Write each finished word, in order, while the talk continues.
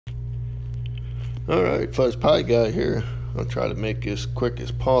Alright, Fuzz Pie Guy here. I'll try to make this quick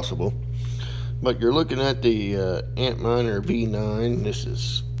as possible. But you're looking at the AntMiner V9. This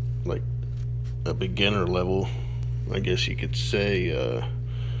is like a beginner level, I guess you could say,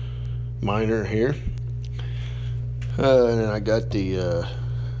 miner here. And then I got the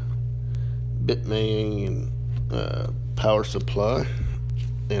Bitmain power supply.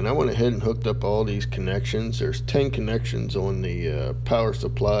 And I went ahead and hooked up all these connections. There's 10 connections on the power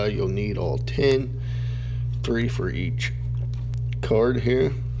supply. You'll need all 10, 3 for each card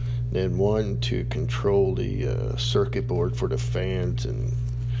here, then 1 to control the circuit board for the fans and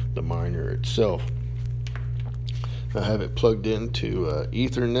the miner itself. I have it plugged into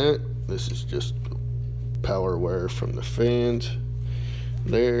Ethernet. This is just power wire from the fans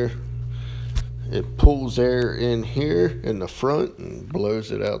there. It pulls air in here in the front and blows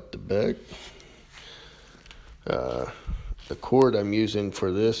it out the back. The cord I'm using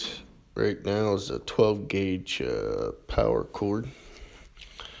for this right now is a 12 gauge power cord.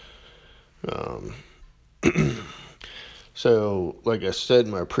 So like I said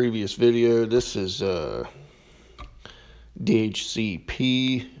in my previous video, this is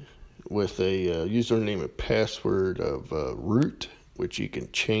DHCP with a username and password of root, which you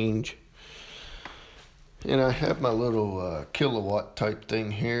can change. And I have my little kilowatt type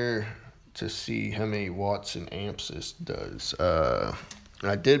thing here to see how many watts and amps this does.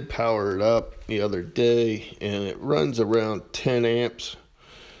 I did power it up the other day, and it runs around 10 amps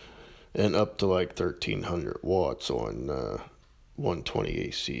and up to like 1300 watts on 120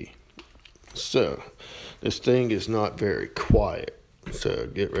 AC. So this thing is not very quiet, so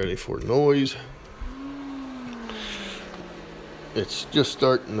get ready for noise. It's just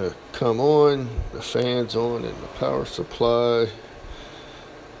starting to come on, the fan's on and the power supply.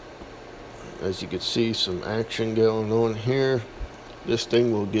 As you can see, some action going on here. This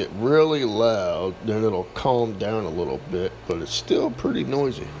thing will get really loud, then it'll calm down a little bit, but it's still pretty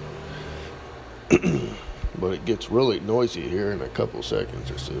noisy. But it gets really noisy here in a couple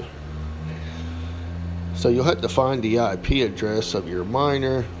seconds or so. So you'll have to find the IP address of your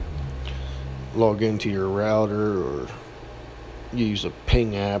miner, log into your router, or use a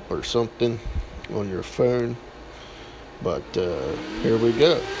ping app or something on your phone. But here we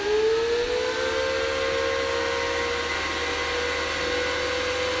go.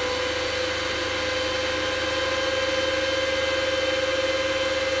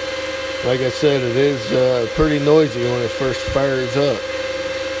 Like I said, it is pretty noisy when it first fires up.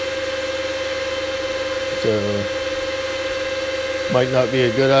 So might not be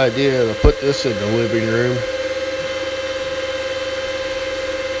a good idea to put this in the living room,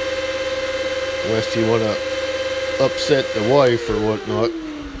 unless you want to upset the wife or whatnot.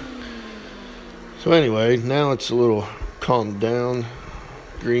 So anyway, now it's a little calmed down.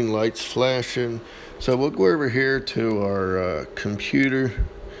 Green lights flashing. So we'll go over here to our computer,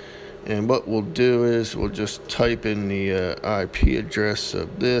 and what we'll do is we'll just type in the IP address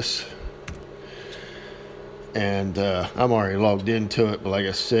of this. And I'm already logged into it, but like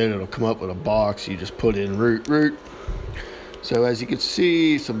I said, it'll come up with a box. You just put in root. So as you can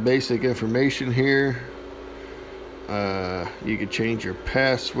see, some basic information here. You can change your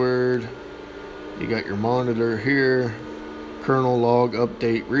password. You got your monitor here, kernel log,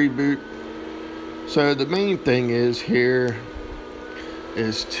 update, reboot. So the main thing is here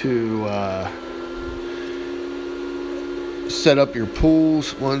is to set up your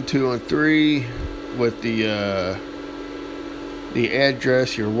pools 1, 2, and 3 with the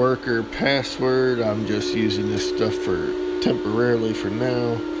address, your worker, password. I'm just using this stuff for temporarily for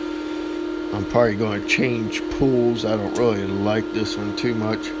now. I'm probably going to change pools. I don't really like this one too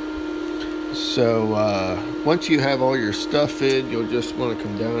much. So once you have all your stuff in, you'll just want to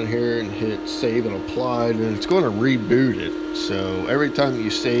come down here and hit save and apply, and it's going to reboot it. So every time you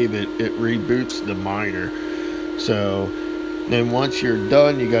save it, it reboots the miner. So then once you're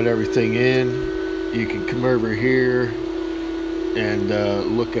done, you got everything in, you can come over here and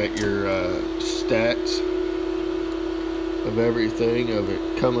look at your stats of everything, of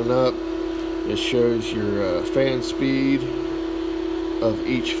it coming up. It shows your fan speed of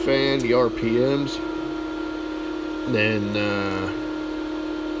each fan, the RPMs, then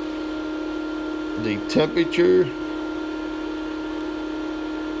the temperature,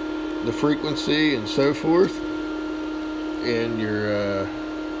 the frequency, and so forth, and your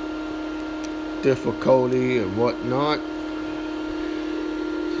difficulty and whatnot.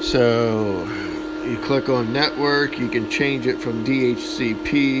 So you click on network, you can change it from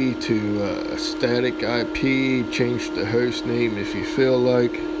DHCP to a static IP, change the host name if you feel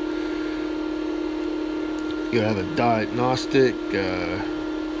like. You have a diagnostic,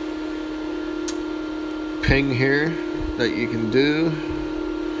 ping here that you can do.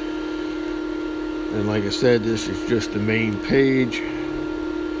 And like I said, this is just the main page.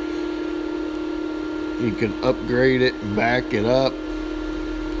 You can upgrade it and back it up.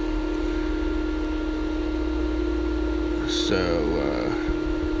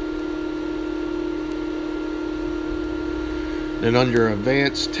 Then under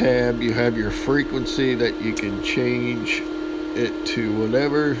Advanced tab, you have your frequency that you can change it to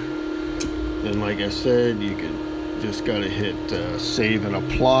whatever. Then like I said, you can just gotta hit save and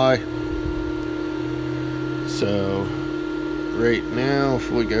apply. So right now,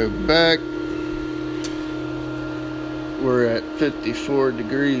 if we go back, we're at 54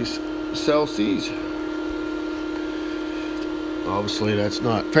 degrees Celsius. Obviously that's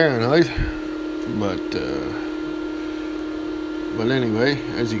not Fahrenheit, but anyway,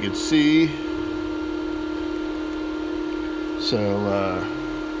 as you can see, so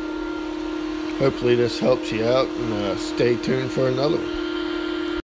hopefully this helps you out, and stay tuned for another one.